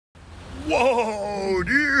Whoa,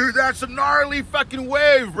 dude, that's a gnarly fucking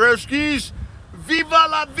wave, broskies. Viva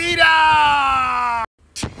la vida!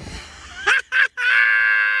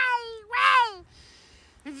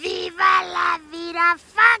 Viva la vida,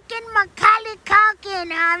 fucking Macaulay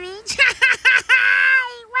Culkin, homie.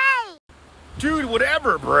 Dude,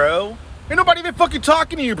 whatever, bro. Ain't nobody even fucking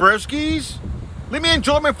talking to you, broskies. Let me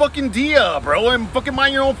enjoy my fucking dia, bro, and fucking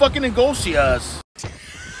mind your own fucking negocias.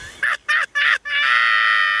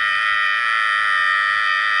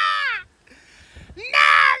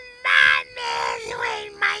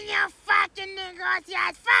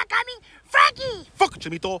 Fuck, homie, Frankie! Fuck,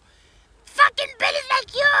 Chimito. Fucking Billy's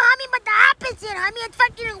like you, homie, but the opposite, homie. It's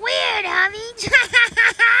fucking weird, homie.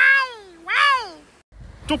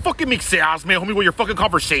 Don't fucking make sense, man, homie, with your fucking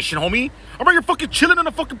conversation, homie. I'm right here fucking chilling in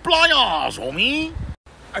the fucking playas, homie.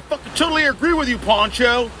 I fucking totally agree with you,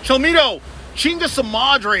 Poncho. Chelmito, chinga some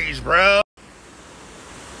madres, bro.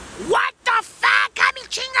 What the fuck, homie?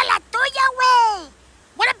 Chinga la tuya, wey.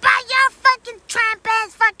 What about your fucking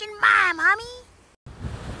tramp-ass fucking mom, homie?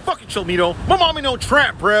 Fucking Chelmito. My mom ain't no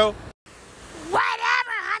tramp, bro.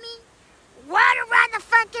 Whatever, homie. Word around the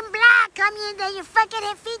fucking block, homie, and that your fucking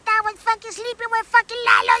jefita was fucking sleeping with fucking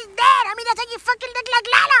Lalo's dead, homie. That's how you fucking look like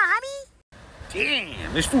Lalo, homie.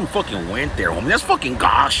 Damn, this fool fucking went there, homie. That's fucking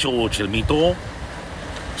gacho, Chelmito.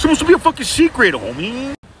 It's supposed to be a fucking secret,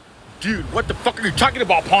 homie. Dude, what the fuck are you talking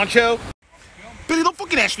about, Poncho? Billy, don't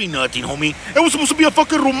fucking ask me nothing, homie. It was supposed to be a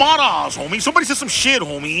fucking rumaras, homie. Somebody said some shit,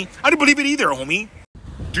 homie. I didn't believe it either, homie.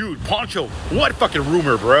 Dude, Poncho, what fucking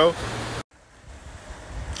rumor, bro?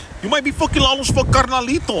 You might be fucking Lalo's fuck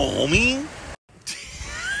carnalito, homie.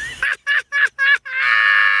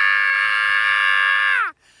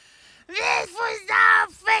 This was all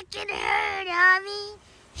fucking heard, homie.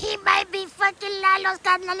 He might be fucking Lalo's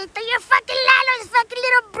carnalito. You're fucking Lalo's fucking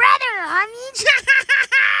little brother, homie.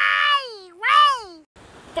 Way.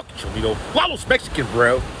 Fucking Chelmito. Lalo's Mexican,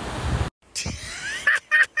 bro.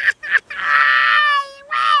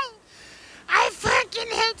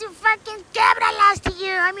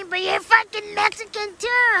 Homie, but you're fucking Mexican too,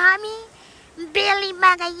 homie. Billy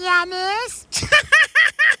Magallanes.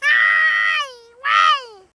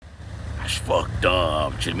 That's fucked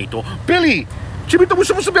up, Chelmito. Billy! Chelmito, we're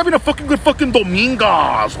supposed to be having a fucking good fucking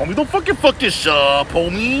domingas, homie. Don't fucking fuck this up,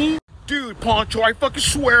 homie. Dude, Poncho, I fucking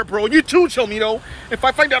swear, bro. You too, Chelmito. If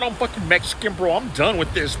I find out I'm fucking Mexican, bro, I'm done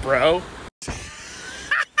with this, bro.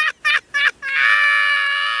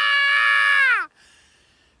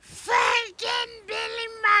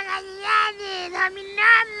 I mean, no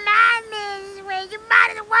mames, way. You might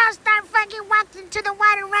as well start fucking walking to the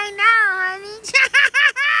water right now, homie.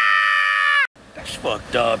 That's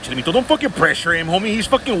fucked up, Chelmito. Don't fucking pressure him, homie. He's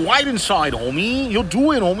fucking white inside, homie. You'll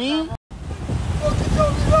do it, homie.